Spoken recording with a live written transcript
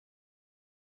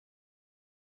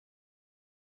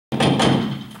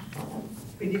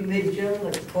Good evening, ladies and gentlemen.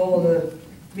 Let's call the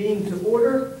meeting to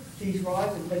order. Please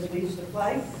rise and pledge allegiance to the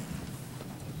flag.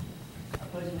 I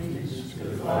pledge allegiance to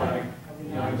the flag of the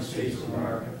United States of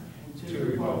America and to the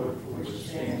republic for which it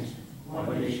stands,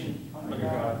 one nation, under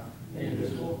God,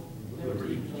 indivisible, with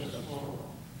liberty and justice for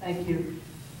all. Thank you.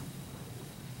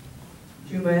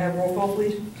 June, may I have roll call,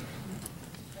 please?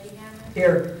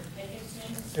 Here.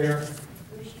 Dickinson. Here.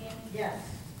 Bushian. Yes.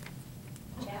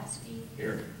 Chastity.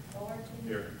 Here. Fullerton.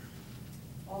 Here.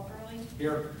 Walperly.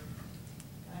 Here.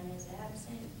 Dunn is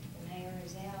absent. The mayor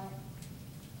is out.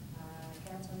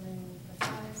 Councilman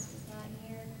Cafanis is not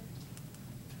here.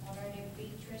 Alderman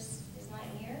Beatrice is not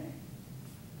here.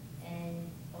 And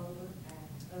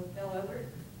Bill Obert,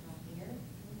 not here.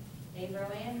 Dave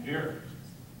Rowan. Here.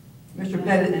 Mr.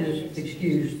 Pettit is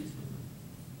excused.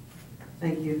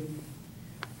 Thank you.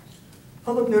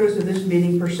 Public notice of this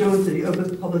meeting pursuant to the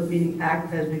Open Public Meeting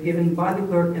Act has been given by the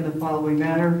clerk in the following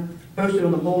manner: posted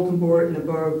on the bulletin board in the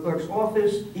Borough Clerk's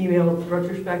office, emailed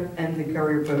retrospect, and the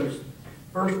Courier Post.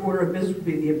 First order of business would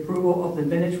be the approval of the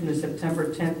minutes from the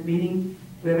September 10th meeting.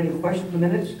 Do we have any questions on the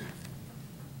minutes?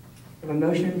 Have a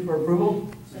motion for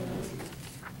approval?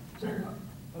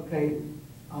 Okay.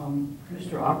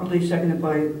 Mr. Opperly, seconded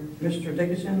by Mr.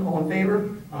 Dickinson. All in favor?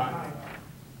 Aye.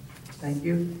 Thank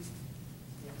you.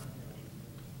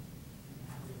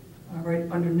 All right,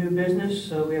 under new business,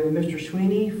 we have a Mr.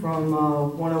 Sweeney from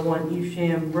 101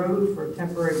 Evesham Road for a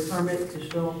temporary permit to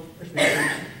sell.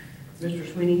 Mr.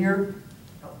 Sweeney here?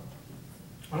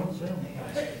 I don't see him.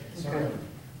 Okay.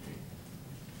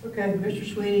 Okay,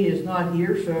 Mr. Sweeney is not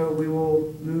here, so we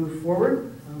will move forward.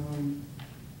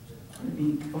 If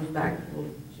he comes back, we'll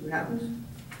see what happens.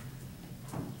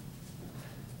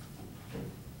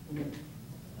 Okay.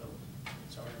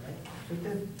 Sorry, right? It's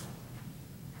okay.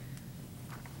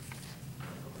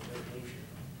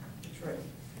 That's right.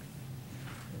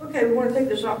 Okay, we want to take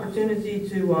this opportunity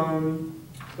to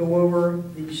go over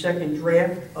the second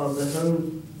draft of the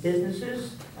home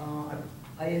businesses.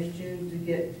 I asked you to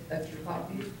get extra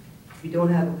copies. If you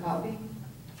don't have a copy,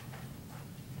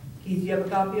 Keith, do you have a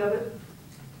copy of it?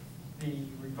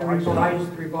 The revised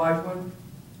one?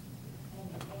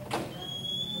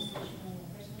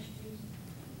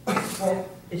 Well,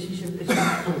 is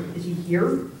he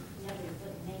here?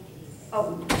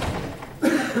 Oh. We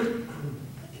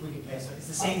can pass it. It's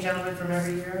the same gentleman from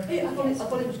every year? Hey, I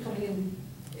thought he was coming in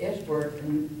to ask for it,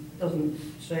 and it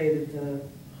doesn't say that, No,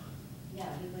 he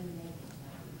wouldn't make it.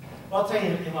 Well, I'll tell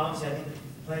you, obviously, I think the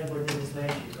planning board did this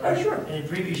last year, right? Oh, sure. And in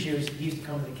previous years, he used to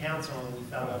come to the council and we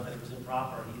found out that it was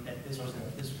improper, that this was the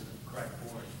correct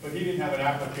board. But he didn't have an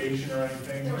application or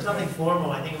anything? There was nothing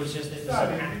formal, I think it was just, we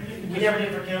never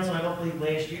did for council, I don't believe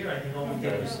last year, I think all we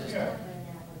did was just. Yeah. An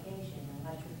application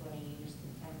unless you're going to use the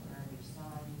temporary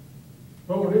sign,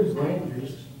 Oh, it is land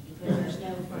use. because there's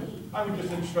no fee. I would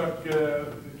just instruct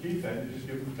Keith then, to just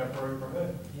give him a temporary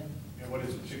permit. Yeah, You know, what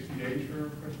is it, 60 days for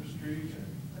Christmas trees?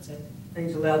 that's it.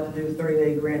 things allowed to do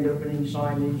 30-day grand opening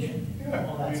signage Yeah,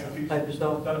 All I that mean, stuff. if he's type of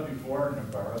stuff. done it before in a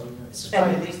borough. This is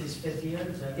probably at least his 5th year,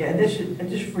 is that? Yeah, and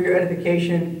just for your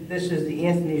edification, this is the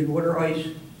Anthony's Water Ice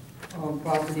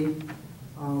property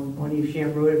on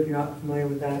Evesham Road. If you're not familiar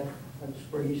with that, that's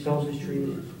where he sells his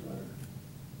trees.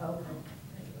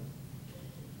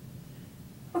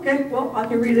 Okay, well, I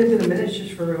can read into the minutes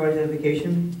just for everybody's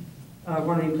edification.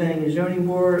 Running Planning and Zoning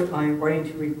Board, I am writing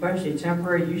to request a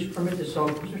temporary use permit to sell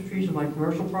Christmas trees on my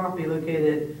commercial property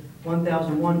located at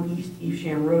 1001 East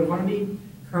Evesham Road, Runnemede,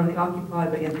 currently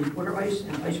occupied by Anthony's Water Ice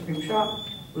and Ice Cream Shop.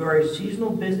 We are a seasonal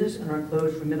business and are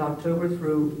closed from mid-October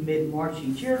through mid-March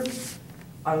each year.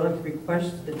 I would like to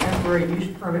request a temporary use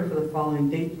permit for the following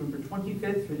dates, November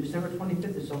 25th through December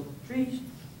 25th to sell trees.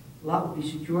 The lot will be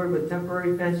secured with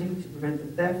temporary fencing to prevent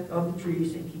the theft of the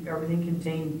trees and keep everything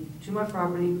contained to my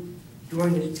property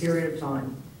during this period of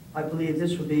time. I believe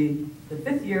this will be the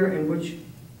 5th year in which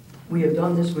we have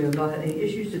done this. We have not had any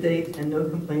issues to date and no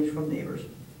complaints from neighbors.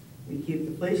 We keep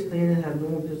the place clean and have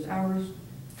normal business hours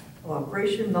of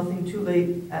operation, nothing too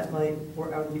late at night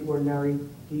or out of the ordinary.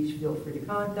 Please feel free to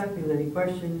contact me with any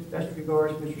questions. Best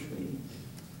regards, Mr. Sweeney.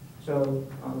 So,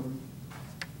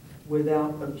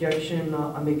 without objection,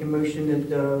 I make a motion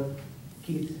that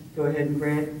Keith go ahead and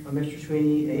grant Mr.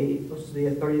 Sweeney a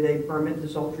 30-day permit to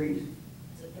sell trees.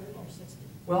 Is it 30 or 60?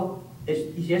 Well,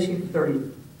 he's asking for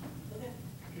 30.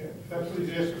 Yeah, if that's what he's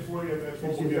asking for, yeah, that's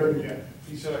what That's we'll your give him, 30. yeah.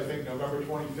 He said, I think, November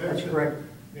 25th. That's correct.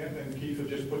 Yeah, and Keith will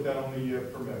just put that on the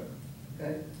permit. Okay.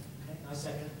 Okay, I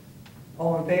second.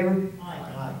 All in favor?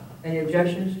 Aye. Any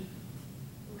objections?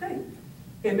 Okay.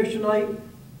 Okay, Mr. Knight,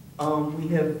 we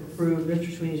have approved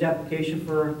Mr. Sweeney's application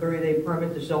for a 30-day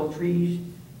permit to sell trees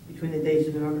between the dates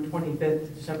of November 25th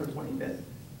to December 25th.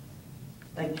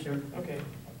 Thank you, sir. Okay,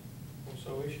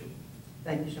 so issued.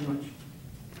 Thank you so much.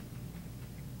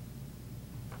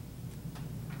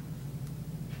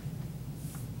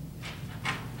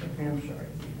 Okay, I'm sorry.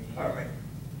 All right.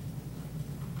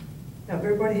 Now, if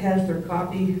everybody has their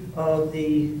copy of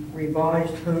the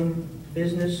revised home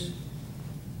business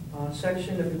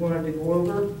section, if we wanted to go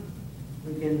over,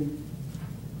 we can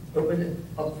open it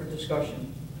up for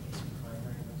discussion.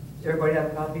 Does everybody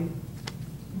have a copy?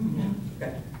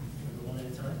 Okay. One at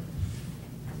a time?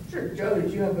 Sure. Joe,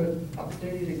 did you have an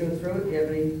opportunity to go through it? Do you have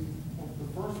any? Well,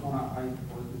 the first one, I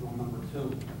was on number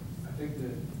 2. I think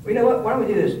that, Well, you know what? Why don't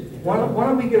we do this? Why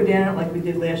don't we go down it like we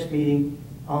did last meeting,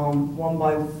 one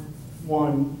by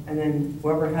one, and then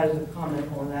whoever has a comment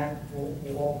on that,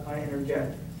 we'll all kind of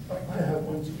interject. I have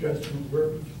one suggestion,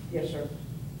 verbiage. Yes, sir.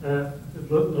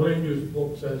 The land use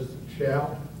book says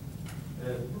shall,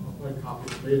 and my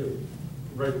copy is made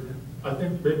of, right, I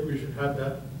think maybe we should have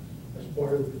that as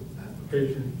part of the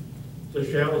application. So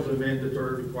shall is a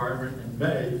mandatory requirement, and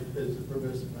may is a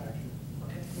permissive action.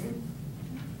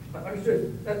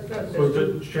 Understood. That's. So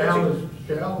the shall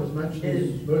is mentioned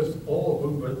in most, all of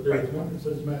them, but there's Right. one that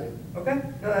says may. Okay,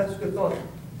 no, that's a good thought.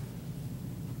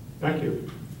 Thank you.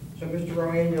 So, Mr.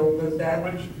 Ryan, you'll note that.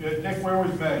 Dick, where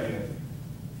was May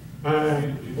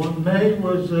One May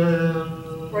was,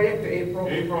 Right after April.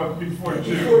 April, before Before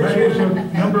June. May was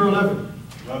number 11.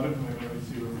 11, let me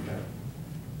see what we have.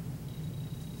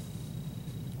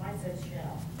 Mine says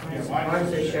shall. Yeah, Mine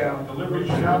says shall. Delivery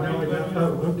Shall, shall no, be no, limited.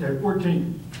 oh, okay,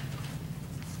 14.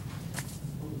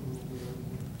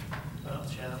 Well,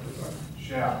 shall.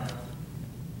 Shall.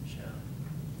 Shall.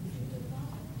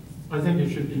 I think it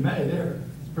should be may there.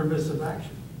 It's permissive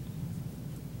action.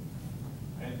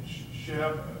 And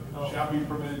shall be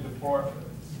permitted to park.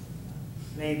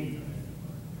 Maybe.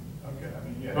 Okay, I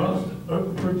mean, yeah. Well,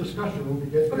 open for discussion when we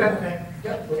get to Okay. that.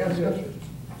 Yep, For sounds good. discussion.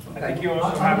 I think you I'm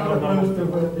also have not the opposed to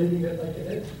number, leaving it like it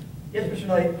is. Yes, Mr.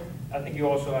 Knight? I think you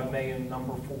also have May in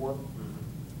number 4.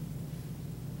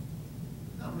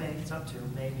 Not may, it's up to,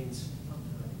 may means up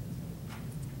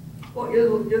to. Well,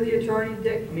 you're the attorney,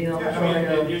 Dick. I mean, I'm Yeah, I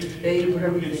sorry, mean, Dave,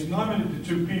 whatever you it's think. limited to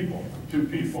two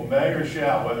people, may or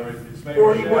shall, whether it's may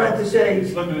Or or you shall. wanted to say-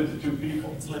 It's limited to 2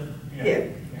 people. It's limited. Yeah.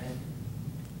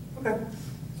 Okay.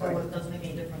 So it doesn't make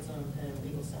any difference on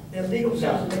legal sense? In legal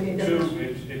sense, maybe it Two, doesn't.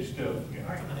 it's 2, yeah.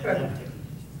 All right.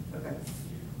 Okay.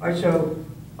 All right, so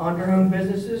under home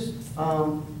businesses,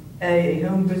 A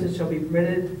home business shall be a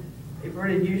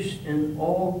permitted use in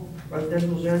all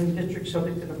residential zoning districts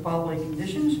subject to the following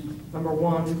conditions. Number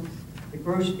 1, the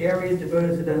gross area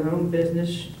devoted to the home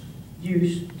business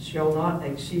use shall not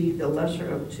exceed the lesser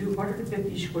of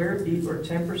 250 square feet or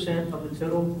 10% of the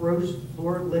total gross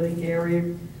floor living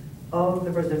area of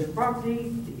the residential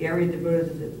property. The area devoted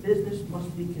to the business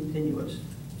must be continuous.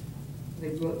 I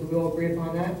think do we all agree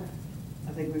upon that?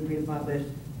 I think we agreed upon this.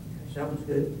 So that was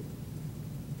good.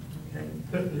 Okay.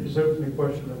 That leaves open the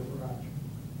question of garage.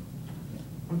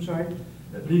 I'm sorry?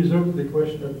 That leaves open the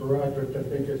question of garage, which I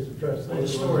think is addressed Well, the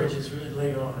later on. storage is really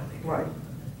later on, I think. Right.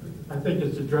 I think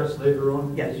it's addressed later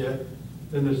on. Yes.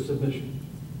 Yeah, in the submission.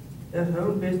 The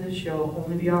home business shall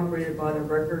only be operated by the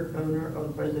record owner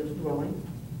of the residential dwelling.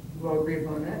 We all agree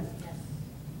upon that? Yes.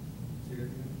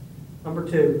 Number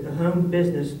 2, the home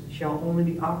business shall only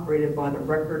be operated by the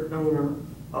record owner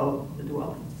of the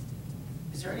dwelling.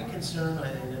 Is there any concern, I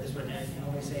think that is what I can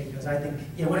always say, because I think,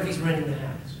 what if he's renting the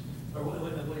house? Or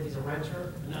what if he's a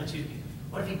renter? No, excuse me.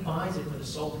 What if he buys it for the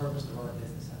sole purpose to run a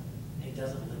business out of it, and he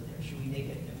doesn't live there? Should we make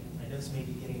it, I know this may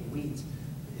be getting in weeds,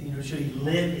 should he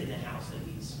live in the house that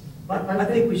he's, I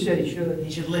think we said he should. he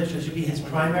should live, so it should be his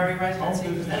primary Home residency?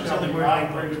 business That was shall the be word I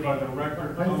operated by the put.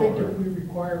 record I think if owner. we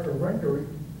require a rendering,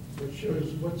 which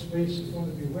shows what space is going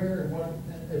to be where and what,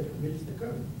 if it meets the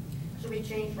code. Should we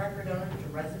change record owner to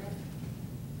resident?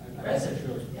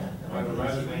 Resident, yeah. By the that might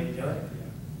be the easy way to resident. do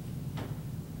it.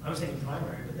 I was thinking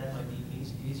primary, but that might be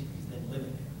easier, because then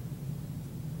living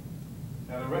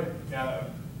there.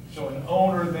 So an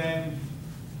owner then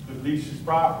could lease his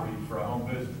property for a home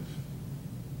business.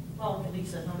 Well, at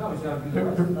least at home. No, he's got to be The-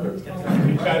 the resident.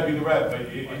 He's got to be the rep, but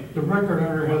it, The record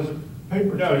owner has a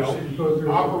paper no, trail. it's because there's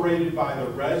a- operated by the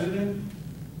resident?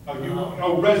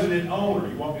 Resident owner,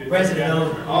 you want me to? Resident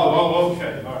owner. Oh,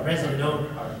 okay, all right. Resident owner.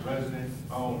 All right, resident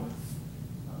owner.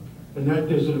 And that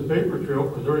gives it a paper trail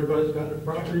because everybody's got a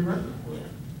property record.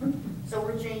 So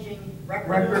we're changing record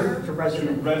Record owner to To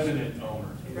resident. resident owner.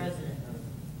 to resident.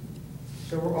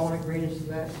 So we're all in agreement to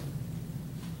that?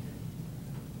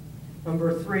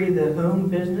 Number 3, the home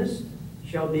business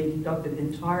shall be conducted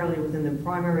entirely within the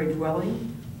primary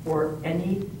dwelling or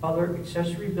any other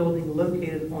accessory building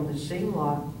located on the same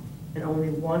lot and only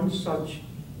one such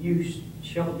use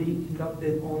shall be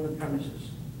conducted on the premises.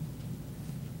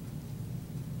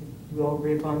 We all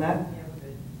agree upon that? Yeah,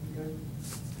 we're good. Okay.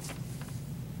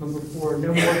 Number 4,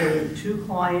 no more than 2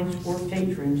 clients or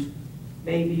patrons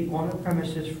may be on the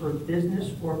premises for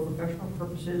business or professional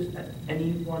purposes at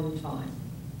any one time.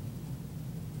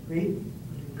 Agreed?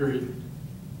 Agreed.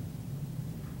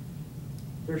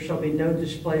 There shall be no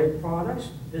display of products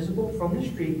visible from the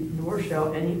street, nor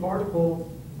shall any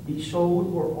article be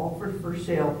sold or offered for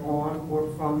sale on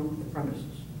or from the premises.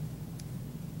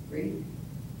 Agreed?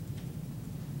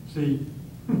 See,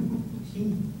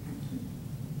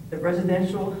 The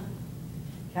residential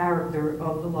character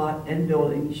of the lot and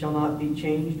building shall not be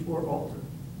changed or altered.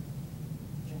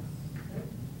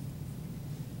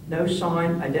 No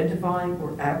sign identifying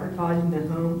or advertising the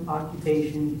home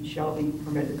occupation shall be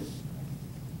permitted.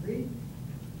 Agreed?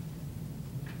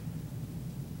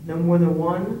 No more than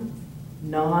 1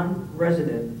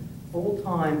 non-resident,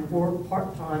 full-time or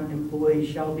part-time employee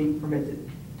shall be permitted.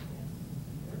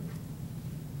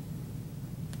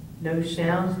 No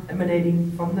sounds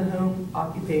emanating from the home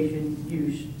occupation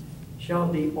use shall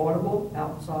be audible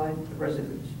outside the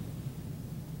residence.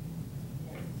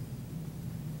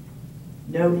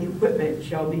 No equipment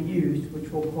shall be used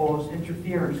which will cause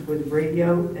interference with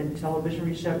radio and television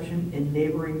reception in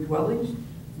neighboring dwellings,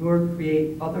 nor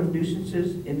create other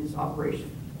nuisances in its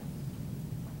operation.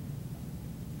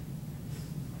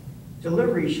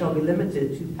 Delivery shall be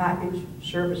limited to package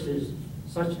services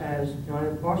such as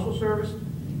United Parcel Service,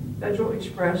 Federal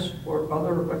Express, or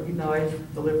other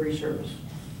recognized delivery service.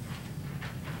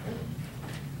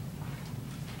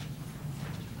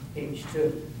 Page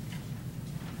 2.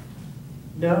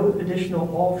 No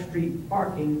additional off-street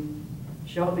parking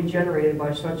shall be generated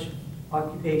by such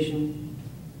occupation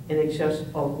in excess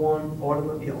of 1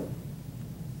 automobile.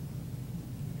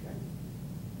 Okay.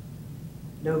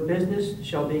 No business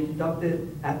shall be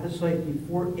conducted at the site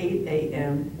before 8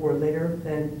 a.m. or later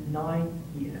than 9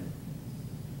 p.m.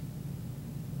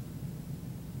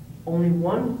 Only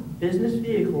 1 business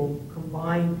vehicle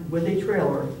combined with a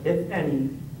trailer, if any,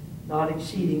 not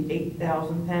exceeding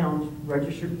 8,000 pounds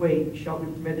registered weight shall be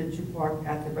permitted to park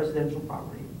at the residential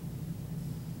property.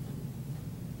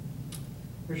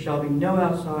 There shall be no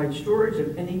outside storage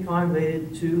of any kind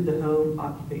related to the home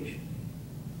occupation.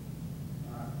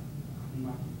 Home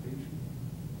occupation.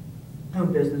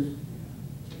 Home business.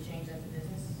 Should we change that to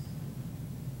business?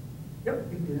 Yep,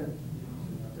 you can do that.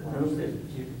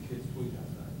 Keep the kids' food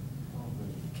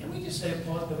outside. Can we just say,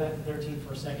 pause, go back to 13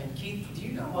 for a second? Keith, do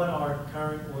you know what our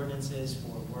current ordinance is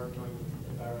for work during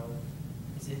the borough?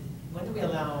 Is it, when do we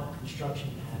allow construction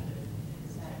to happen?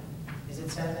 Is it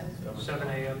 7? 7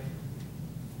 a.m.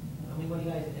 I mean, what do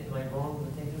you guys, am I wrong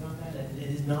with thinking about that? It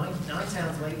is 9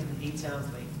 sounds late, and 8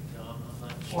 sounds late. No, I'm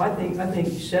not sure. Well, I think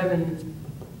 7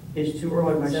 is too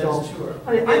early myself. Seven's too early.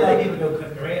 I mean, We allow I people think, to go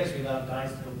cut grass, we allow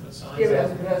guys to go put signs yeah,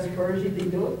 up. but as a courtesy, they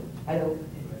do it. I don't,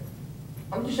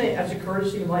 I'm just saying, as a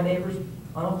courtesy to my neighbors,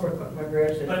 I don't want to cut my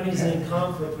grass. But I mean, is it in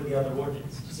conflict with the other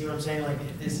ordinance? You see what I'm saying? Like,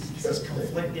 if this is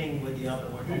conflicting with the other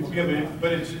ordinance? Yeah,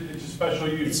 but it's a special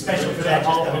use. It's special for It's that, a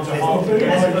home- just it's the a home home.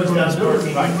 business, as opposed to us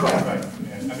working. Right, right.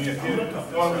 Yeah, I mean, if you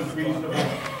thought it was reasonable,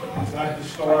 not to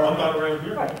start. I'm not around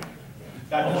here. Right.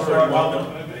 Not to start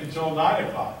until 9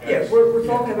 o'clock. Yeah, we're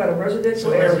talking about a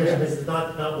residential So residential area. business,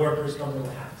 not workers coming to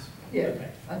the house. Yeah, Okay.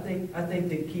 I think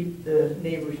to keep the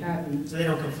neighbors happy, So they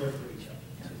don't conflict with each other.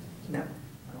 no, I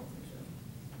don't think so.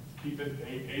 Keep it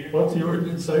 8 o'clock. what's the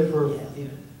ordinance say for, Yeah,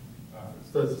 leave it.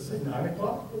 does it say 9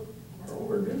 o'clock? Our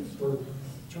ordinance, or,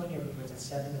 Join your, was it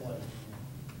 7 to 11?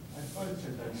 I thought it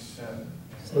said like 7.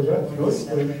 so that's good.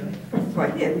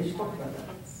 Right, yeah, we just talked about that.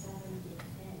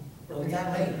 Oh,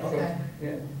 that late, okay.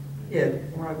 Yeah, yeah,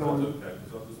 we're not going, okay,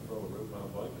 because I'll just throw a rope on a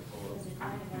bike and pull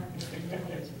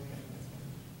it.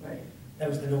 right. That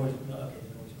was the noise, no, okay,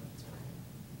 the noise.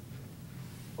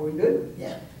 Are we good?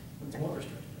 Yeah, it's more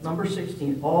restricted. Number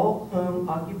 16, all home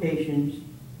occupation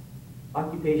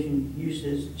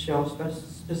uses shall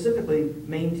specifically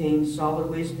maintain solid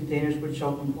waste containers which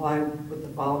shall comply with the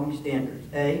following standards.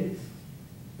 A,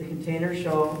 the container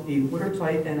shall be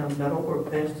watertight and of metal or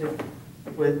plastic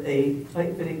with a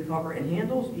tight-fitting cover and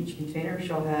handles. Each container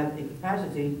shall have a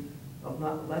capacity of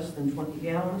not less than 20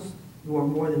 gallons nor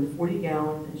more than 40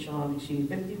 gallons and shall not exceed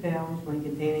 50 pounds when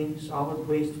containing solid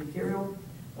waste material.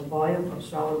 A volume of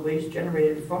solid waste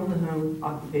generated from the home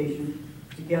occupation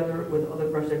together with other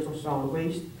residential solid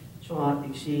waste shall not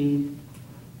exceed.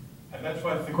 And that's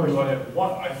why I think we ought to have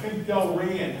one. I think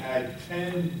Delran had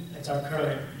 10. That's our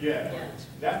current. Yeah,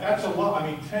 that's a lot.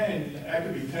 I mean, 10, that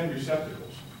could be 10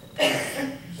 receptacles. So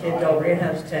Yeah, Delran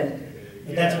has 10.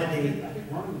 But that's what I the, think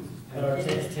Runnymede is But our 10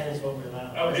 is what we're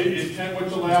allowed. Oh, is 10 what's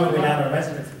That's allowed? what we allow our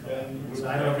residents to Then put. So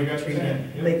I don't know if we can treat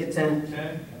them. Yeah. Make it 10.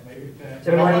 10, make it 10.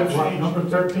 So And I'm like gonna What, change- number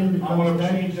 13 I'm becomes gonna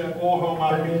 10? change that all home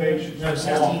occupations. No, to all.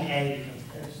 16A.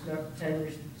 It's not 10,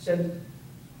 7,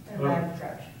 and back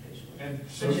trash, basically. And Which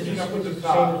is 16 up at the the same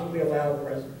top. as we allow the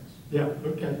residents. Yeah,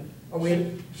 okay. Are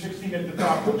we, 16 at the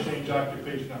top will change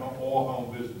occupation to all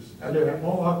home businesses. Okay. Yeah,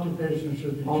 all occupations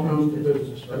should be All changed to home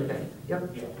business, right? okay, yep.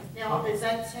 Yeah. Now, is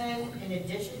that 10 in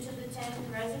addition to the 10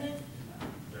 resident?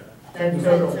 10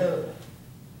 total.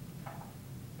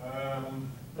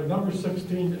 But number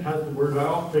 16 has the word Well,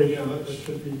 occupation, yeah, that let's-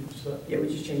 should be set. Yeah, we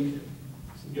just changed it.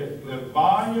 Yeah, the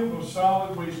volume of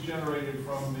solid waste generated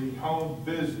from the home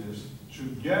business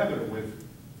together with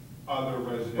other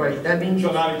residential. Right, that means-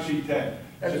 Shall not exceed 10.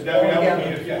 So That's that would altogether.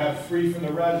 mean if you have 3 from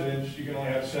the residents, you can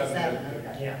only have 7. Seven,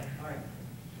 okay. Yeah. All right,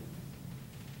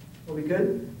 Are we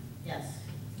good? yes.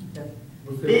 Okay.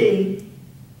 Okay. B,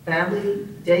 family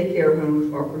daycare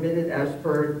homes are permitted as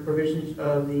per provisions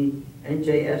of the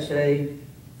NJSA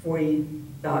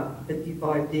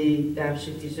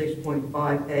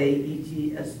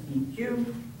 40.55D-66.5A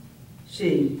ETSEQ.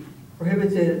 C,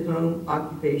 prohibited home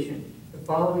occupation. The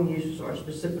following uses are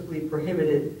specifically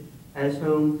prohibited as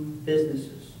home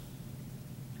businesses.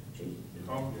 G,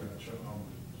 Home, yeah, sure, home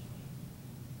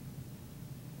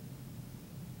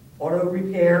auto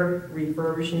repair,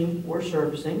 refurbishing, or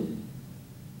servicing,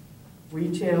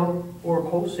 retail or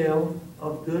wholesale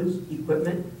of goods,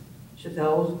 equipment,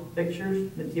 chattels,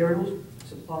 fixtures, materials,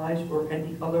 supplies, or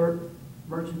any other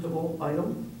merchantable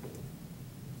item.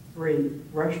 3,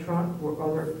 restaurant or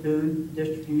other food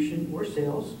distribution or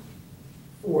sales.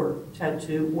 4,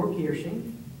 tattoo or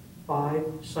piercing. 5,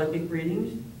 psychic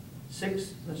readings.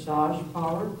 6, massage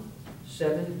parlor.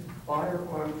 7,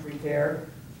 firearms repair.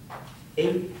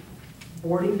 8,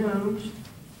 boarding homes.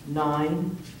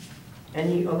 9,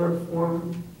 any other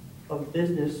form of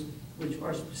business which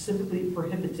are specifically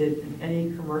prohibited in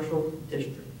any commercial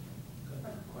district.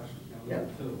 Question, now, Yep.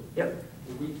 number 2. Yep.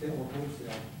 The retail or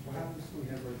wholesale, what happens when we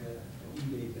have like an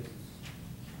eBay business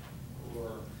or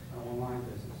an online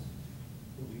business?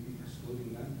 Would we be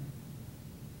excluding them?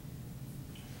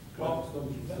 Well, Still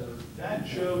be considered- that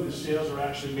show the sales are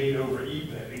actually made over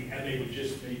eBay, and they would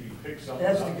just maybe pick something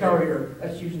up. That's the courier,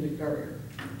 that's using the courier.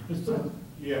 It's the-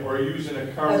 Yeah, or using a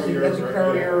That's courier. a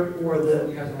courier or the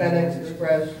He has an FedEx online business.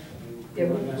 Express. I mean, Yeah,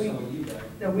 not we- necessarily eBay.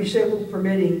 No, we said we're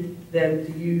permitting them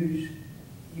to use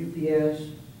UPS,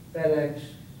 FedEx.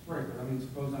 Right, but I mean,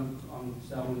 suppose I'm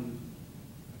selling,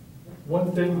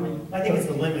 One thing we. I think it's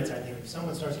the limits, I think. If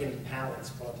someone starts getting pallets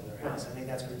brought to their house, I think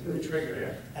that's going to be the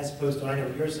trigger. As opposed to, I know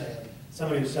what you're saying,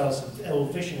 somebody who sells some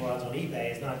old fishing rods on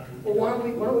eBay is not. Well, why don't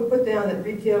we put down that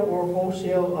retail or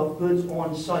wholesale of goods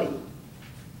on site?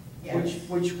 Yes.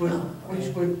 Which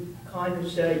would kind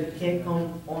of say, you can't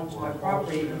come onto my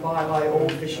property and buy my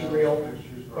old fishing reel,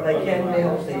 but I can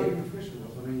mail it to you.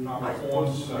 I mean, On I the suppose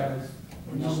on you site. guys,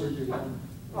 what number do you want?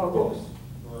 Oh, cool.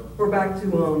 We're back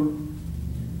to,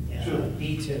 Yeah, Two.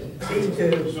 B2.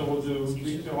 B2. So we'll do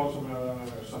retail, also,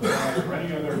 supplies, or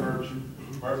any other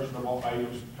merchantable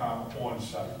items, on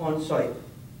site. On site.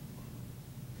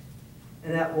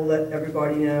 And that will let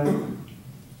everybody know.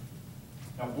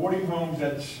 Now, boarding homes,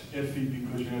 that's iffy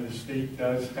because, you know, the state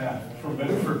does have permit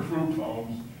for group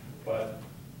homes, but,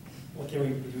 Well, do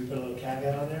we put a little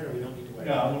caveat on there, or we don't need to wait?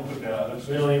 yeah, I'm gonna put that out. Let's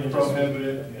We don't even just- prohibit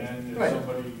it, and if Right.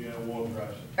 somebody, will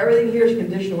address it. Everything here is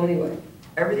conditional anyway.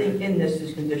 Everything in this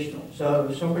is conditional. So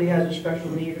if somebody has a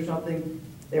special need or something,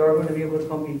 they are going to be able to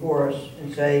come before us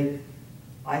and say,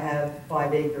 I have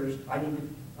 5 acres, I need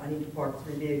to park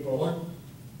 3 vehicles.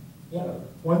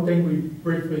 One thing we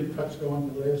briefly touched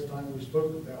on the last time we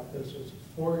spoke about this is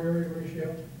floor area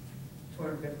ratio.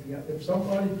 250, yeah. If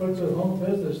somebody puts a home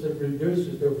business that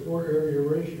reduces their floor area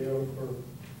ratio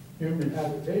for human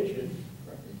habitation,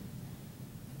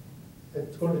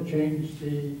 it's going to change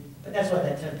the, But that's why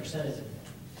that 10% is in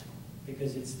there,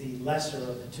 because it's the lesser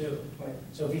of the two. Right.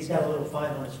 So if he's got a little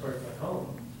 500 square foot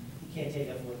home, he can't take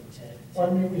up more than 10. I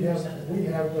mean, we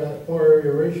have floor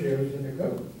area ratios in the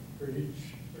code for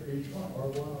each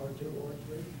one, R1, R2,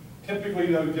 R3. Typically,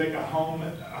 though, Dick, a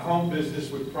home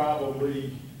business would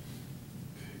probably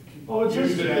Oh, it's use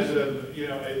just- it as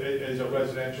as a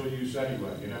residential use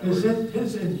anyway, you know? Is it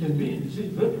his inconvenience,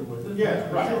 he's living with it?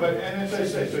 Yeah, right, but, and as I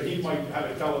say, so he might have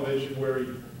a television where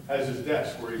he has his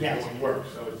desk where he's Yes. doing work,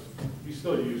 so he's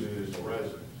still using it as a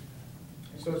residence.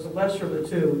 So it's the lesser of the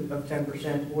two of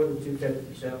 10% or the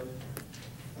 250, so,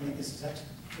 I think this is excellent.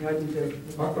 you know, I think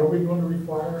Are we going to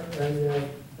require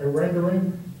a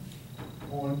rendering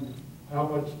on how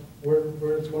much,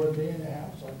 where it's going to be in the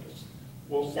house? I just,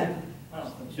 Well, that,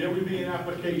 There would be an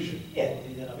application. Yeah.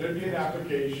 do that up. There'd be an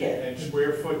application Yeah. and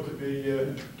square foot to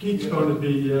be, Keith's going to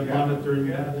be monitoring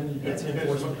that Yeah, anyway. It's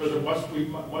because enforcement. we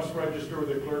must register with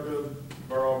the clerk of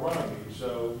Borough of Runnemede.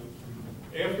 So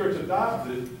after it's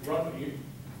adopted,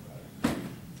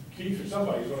 Keith or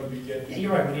somebody's gonna be Yeah, getting.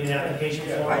 you're right, we need an application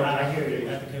Yeah, form, right. I hear you, we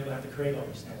have to create all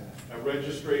this stuff. A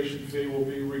registration fee will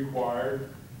be required.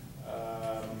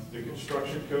 The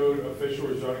construction code official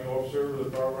or zoning officer of the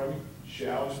Borough of Runnemede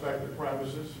shall inspect the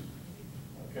premises.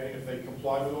 Okay, if they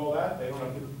comply with all that, they don't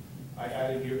have to, I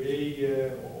added here,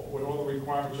 when all the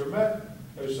requirements are met,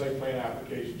 a site plan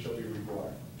application shall be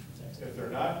required. If they're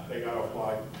not, they gotta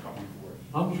apply, come before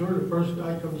it. I'm sure the first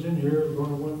guy comes in here is going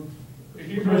to want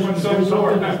He's permission going to some do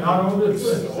sort. something that's not on this It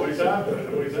list. always happens,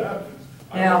 it always happens.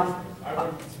 Now- I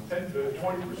would 10 to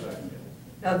 20%.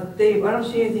 Now, Dave, I don't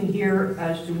see anything here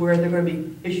as to where they're gonna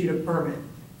be issued a permit.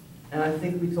 And I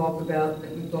think we talked about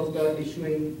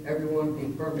issuing everyone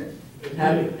a permit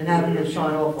and having them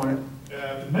sign off on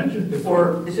it. Mentioned Or,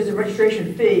 before. this is a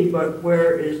registration fee, but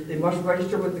where is, they must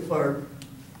register with the clerk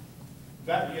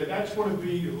That's going to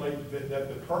be like the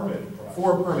permit process.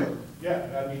 for a permit.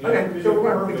 Yeah, I mean. Okay, it'll be so a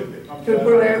we're gonna, permit that comes to out.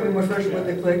 put it there, we must register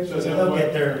with the clerk. So So then they'll what-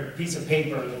 get their piece of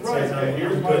paper that Right, says, yeah, I'm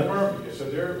here's my good. permit, so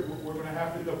we're gonna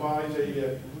have to devise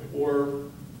or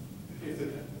if the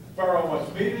borough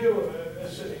wants me to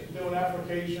do an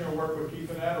application or work with Keith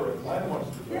and that, or if Glenn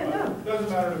wants to do it. Yeah, no. Doesn't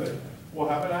matter to me. We'll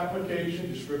have an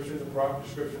application, description of the property,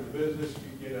 description of the business,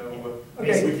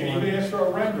 Okay. we can even ask for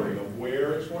a rendering of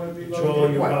where it's gonna be located. Draw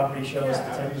your Right. property, show us the Yeah,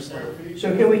 how many 10%. square feet.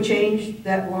 So can we change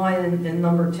that line in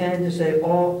number 10 to say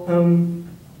all home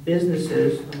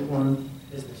businesses, number one,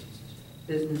 Business uses.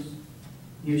 business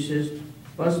uses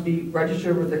must be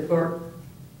registered with the clerk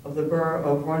of the Borough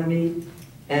of Runnemede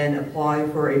and apply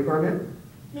for a permit?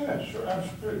 Yeah, sure,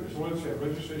 absolutely. So let's say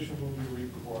registration will be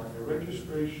required, a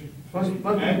registration Must- fee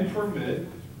must be- and permit.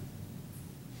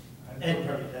 And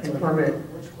permit, that's And what. permit.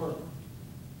 Which clerk?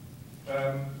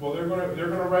 Well, they're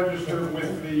gonna register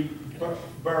with the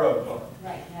borough clerk,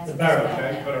 Right. it has The to borough, spell okay?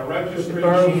 that. But a borough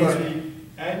registration clerk. fee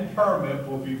and permit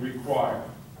will be required.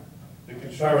 The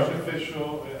construction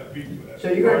official, So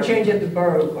you're gonna change it to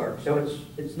borough clerk, so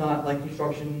it's not like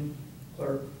construction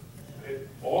clerk?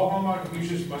 All home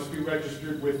occupations must be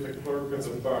registered with the clerk of the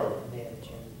borough. Yeah, the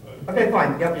change. Okay,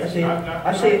 fine, yep, I see it, Not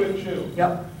I see it, with you.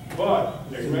 yep. But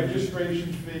a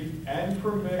registration fee and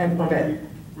permit And will permit.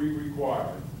 be required.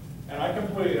 And I can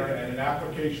put it, and an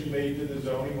application made to the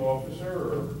zoning officer,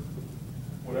 or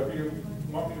whatever you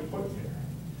want me to put there.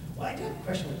 Well, I got a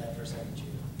question with that for a second, Jude.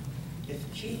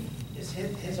 If Keith is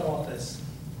his office,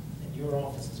 and your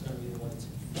office is gonna be the one that's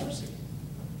enforcing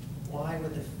it, why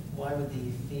would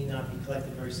the fee not be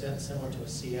collected very similar to a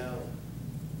CO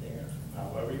there?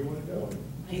 However you want to do it.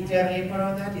 Keith, do you have any input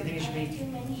on that? Do you think it should be? Too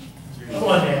many. Come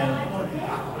on, man. Come on,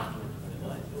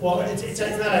 man. Well, it's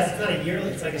not a yearly,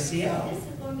 it's like a CO. This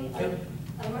is going to be like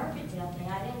a Mercantile thing.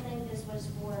 I didn't think this was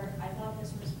for, I thought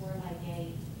this was for like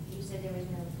you said there was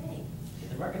no fee.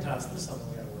 The mercantile is still something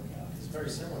we gotta work out. It's very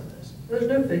similar to this. There's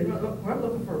no fee, we're not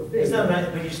looking for a fee. It's not,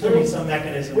 but you still need some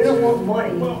mechanism. We don't to- want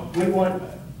money, we want,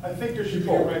 I think there should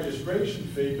be a registration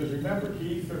fee, because remember,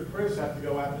 Keith or Chris have to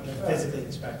go out and inspect. Physically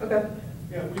inspect. okay.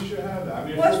 Yeah, we should have that. I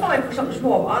mean, Well, that's fine for something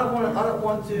small, I don't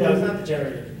want to. No, it's not the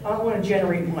generator. I don't want to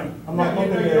generate money. I'm not No,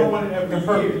 looking you don't want it every to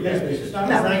hurt year. Yeah, businesses. it's not-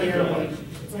 No. It's not yearly.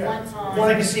 It's Yeah. one It's time.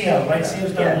 like a CO, right?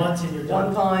 CO's Yeah. done once and you're done.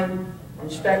 One time,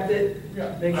 inspect it,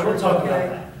 Yeah. make I sure will it's talk about okay.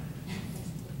 that.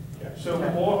 Yeah, so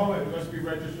all home, must be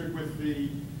registered with the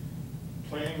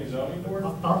planning and zoning board?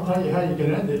 I'll tell you how you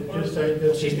can end it, just say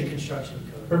that She's the the construction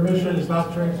code. permission is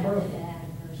not I transferable,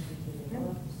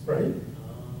 right?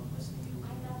 Listen,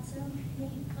 got so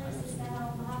many places that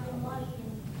I'm having money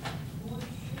and more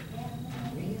shit down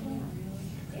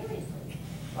there. Seriously.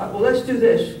 Well, let's do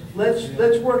this.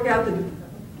 Let's work out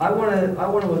I want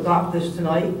to adopt this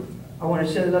tonight. I want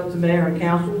to send it up to mayor and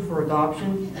council for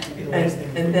adoption. That'd be the last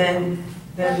thing. And then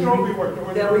That's what we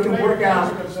work. then we can work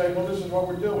out, And say, well, this is what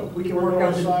we're doing. We can We're work gonna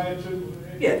out the- assign it to.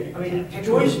 yeah, I mean, Yeah,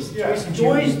 Joyce, Yeah.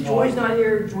 Joy's not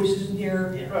here, Joyce isn't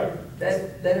here. Yeah. Right. That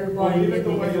everybody Well, in even the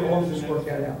way it the is, office and work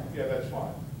that out, Yeah, that's fine.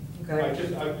 okay? I'm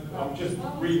just As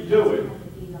long as redo it. doesn't have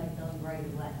to be like done right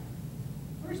away.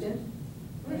 Understand?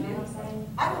 You know what I'm saying?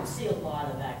 I don't see a lot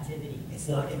of activity. It's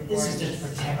not, this is just to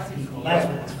protect people. That's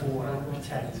what it's for,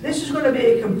 protect. This is gonna be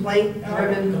a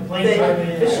complaint-driven thing.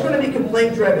 Complaint-driven. This is gonna be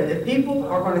complaint-driven. If people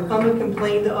are gonna come and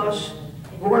complain to us,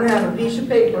 we're gonna have a piece of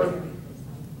paper,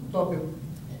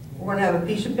 we're gonna have a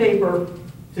piece of paper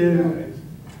to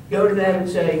go to them and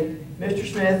say, Mr.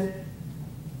 Smith,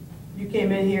 you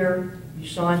came in here, you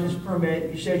signed this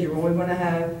permit, you said you're only gonna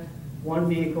have one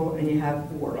vehicle and you have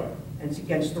four. Right. and it's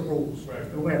against the rules. Right.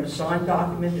 And we're gonna have a signed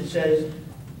document that says,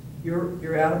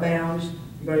 you're out of bounds,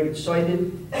 you're gonna get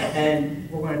cited, and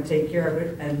we're gonna take care of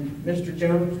it. And Mr.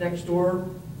 Jones next door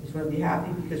is gonna be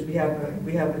happy because we have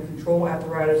a control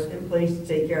apparatus in place to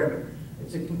take care of it.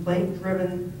 It's a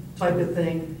complaint-driven type of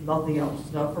thing, nothing else.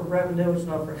 It's not for revenue, it's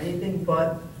not for anything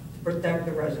but to protect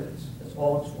the residents. That's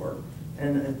all it's for.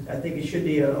 And I think it should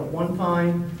be a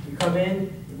one-time, you come in,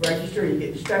 you register, you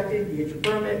get inspected, you get your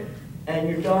permit, and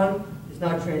you're done. It's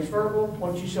not transferable.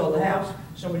 Once you sell the house,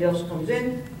 somebody else comes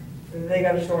in, and they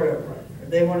gotta start over. If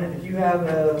they want, if you have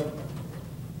a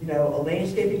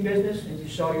landscaping business and you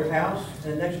sell your house,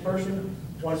 and the next person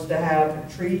wants to have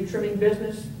a tree trimming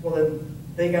business, well then,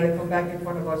 they gotta come back in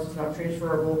front of us. It's not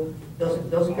transferable, doesn't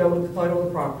go with the title of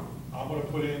the property. I'm gonna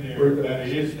put in there that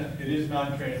it is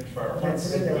non-transferable.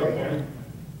 That's in there right now.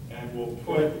 And we'll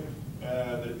put,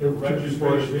 the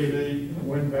registration fee,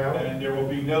 and there will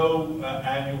be no,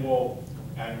 annual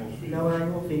fee. No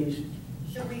annual fees.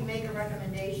 Should we make a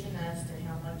recommendation as to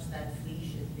how much that fee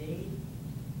should be?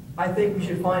 I think we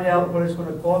should find out what it's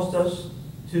gonna cost us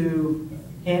to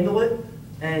handle it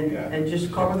and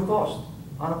just cover the cost.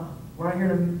 We're not here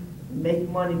to make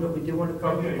money, but we do want to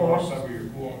cover the cost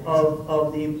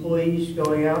of the employees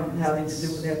going out and having to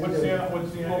do what they have to What's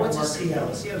do. the Well, annual what's a market? CO?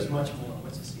 A CO is much more.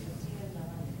 What's a CO?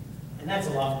 And that's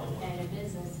a lot more. And a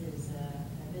business is,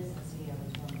 a business CEO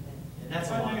is one thing. And that's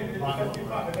a lot more.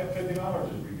 $50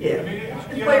 is reasonable. Yeah. I mean,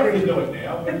 It's you way don't have to do reasonable. it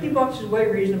now, but $50 is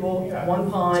way reasonable, Yeah. one It's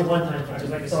a time. one-time fee,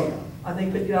 just like a So CO. I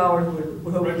think $50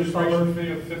 would hopefully cover. registration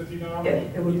fee of $50? Yeah,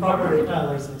 it would Our cover it.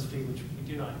 license fee, which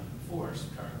we do not enforce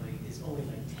currently, is only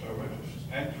like $10.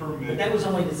 And But permit. that was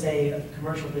only to say if a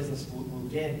commercial business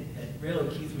moved in, that really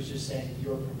Keith was just saying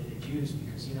your permitted use,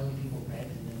 because you know when people rent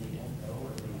and then they don't go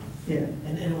or they. Yeah.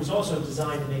 And it was also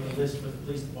designed to make a list for the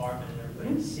police department and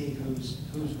everybody to see who's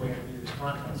where, who's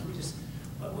contracts. We just,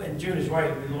 but when June is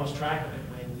right, we lost track of it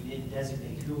when we didn't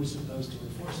designate who was supposed to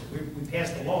enforce it. We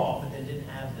passed the law, but then didn't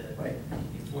have the Right.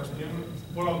 enforcement.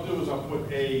 What I'll do is I'll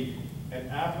put an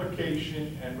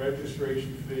application and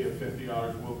registration fee of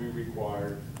 $50 will be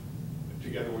required,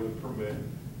 together with a permit,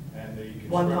 and the.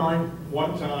 One time.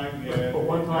 One time, yeah. But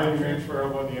one time.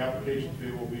 Transferable, and the application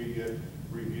fee will be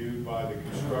reviewed by the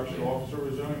construction officer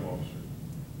or zoning officer,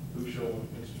 who shall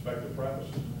inspect the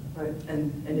premises. Right,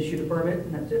 and issue the permit,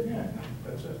 and that's it. Yeah,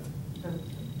 that's it.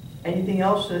 Anything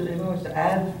else that anyone wants to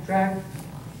add, subtract?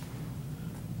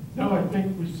 No, I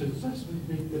think we successfully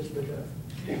beat this with that.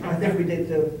 I think we did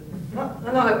too. No,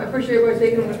 I appreciate everybody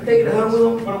taking it home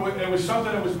with them. But it was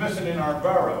something that was missing in our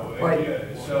borough.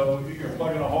 Right. So you're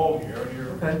plugging a hole here, and you're.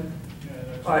 Okay. Yeah,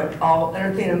 that's- All right, I'll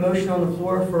entertain a motion on the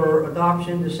floor for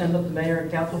adoption, to send up the mayor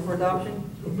and council for adoption.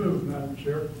 So moved, Madam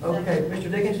Chair. Okay,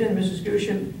 Mr. Dickinson, Mrs.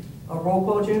 Gushen, roll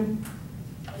call, June?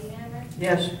 Leander,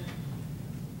 Yes.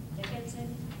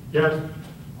 Dickinson, Yes.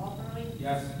 Aubrey,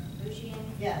 Yes. Bushian,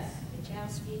 Yes.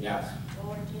 Chowski. Yes.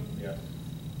 Fullerton, Yes.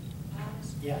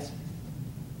 Thomas. Yes.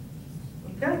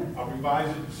 Okay. I'll revise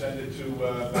it and send it to,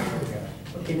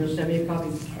 Okay, you'll send me a copy,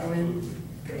 Joanne?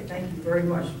 Okay, thank you very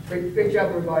much. Great job,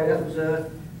 everybody. That was,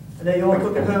 I know you all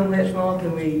took it home last month,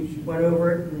 and we went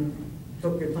over it and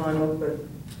took your time up, but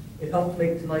it helped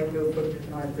make tonight go quicker,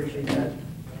 and I appreciate that.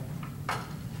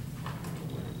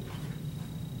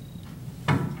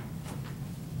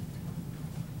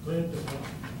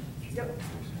 Yep.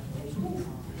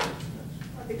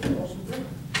 I think it's awesome.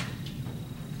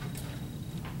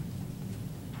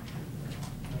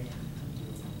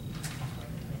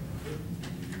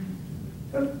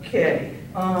 Okay,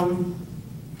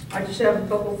 I just have a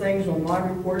couple things on my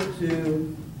report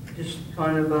to just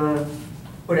kind of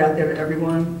put out there to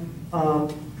everyone.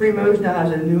 Primo's now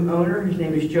has a new owner. His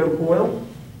name is Joe Coyle,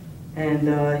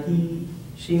 and he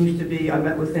seems to be, I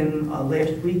met with him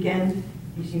last weekend.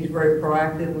 He seems very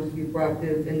proactive, wants to be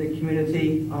proactive in the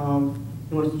community.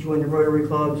 He wants to join the Rotary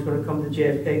Club. He's going to come to the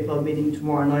JFK Club meeting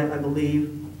tomorrow night, I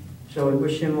believe. So I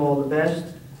wish him all the best.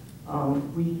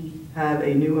 We have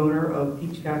a new owner of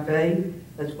Peach Cafe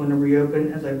that's going to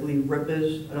reopen, as I believe Rip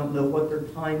is. I don't know what their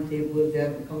timetable is. They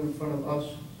haven't come in front of us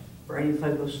for any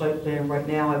type of site plan. Right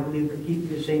now, I believe they're keeping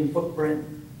the same footprint,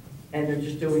 and they're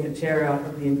just doing a tear out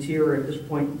of the interior at this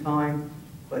point in time.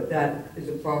 But that is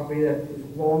a property that is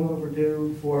long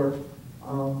overdue for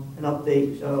an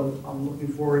update, so I'm looking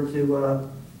forward to,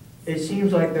 it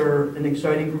seems like they're an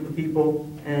exciting group of people,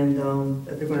 and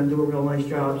that they're going to do a real nice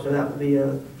job, so that will be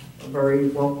a very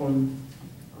welcome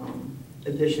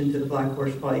addition to the Black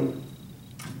Horse Pike.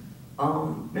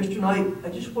 Mr. Knight, I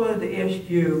just wanted to ask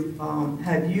you,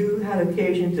 have you had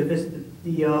occasion to visit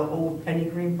the old Penny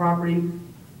Green property?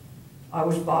 I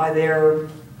was by there a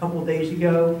couple of days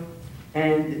ago,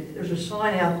 And there's a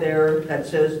sign out there that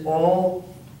says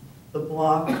all the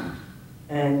block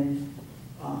and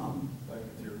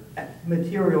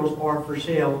materials are for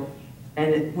sale.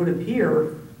 And it would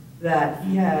appear that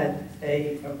he had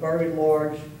a very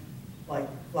large, like,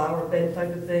 flower bed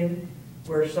type of thing,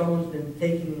 where someone's been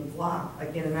taking the block. I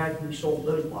can't imagine he sold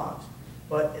those blocks.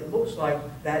 But it looks like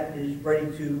that is ready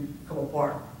to come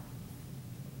apart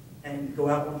and go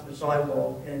out onto the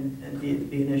sidewalk and be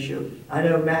an issue. I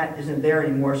know Matt isn't there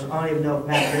anymore, so I don't even know if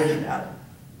Matt knows about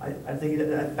it. I think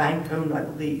that bank owned, I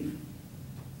believe.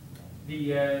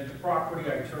 The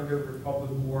property I turned over to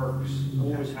Public Works,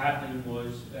 what was happening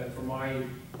was, from my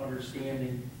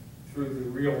understanding, through the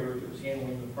realtor that was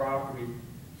handling the property,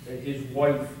 that his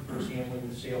wife was handling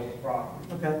the sale of the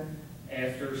property. Okay.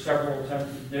 After several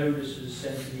attempted notices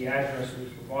sent to the address that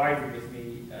was provided with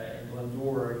me in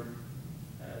Glendora,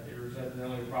 there was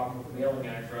evidently a problem with the mailing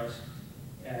address,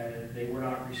 and they were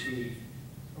not received.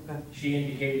 Okay. She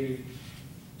indicated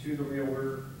to the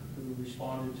realtor, who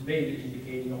responded to me,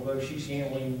 indicating although she's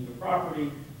handling the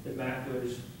property, that Matt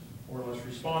was more or less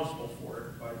responsible for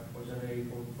it, but was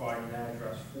unable to provide an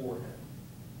address for him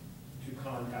to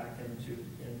contact him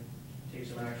to take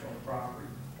some action on the property.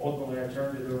 Ultimately, I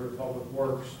turned it over to Public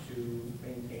Works to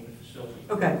maintain the facility.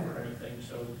 Okay. For anything,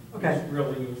 so Okay. it's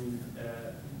really in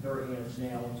their hands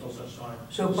now until such time.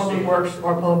 So Public Works,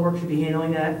 our Public Works should be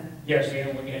handling that? Yes,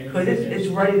 handling it. Because it's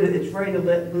ready to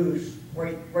let loose,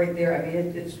 right there. I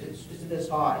mean, it's this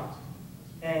high.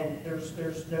 And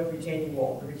there's no retaining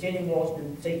wall. The retaining wall's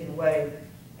been taken away,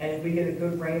 and if we get a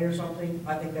good rain or something,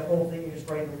 I think the whole thing is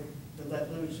ready to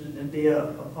let loose and be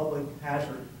a public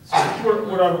hazard. So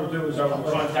what I will do is I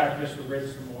will contact Mr.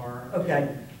 Ritz tomorrow. Okay.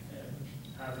 And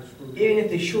have his group. Even if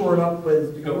they shore it up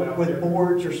with Go out there.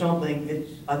 boards or something,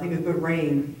 I think a good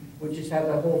rain would just have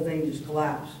that whole thing just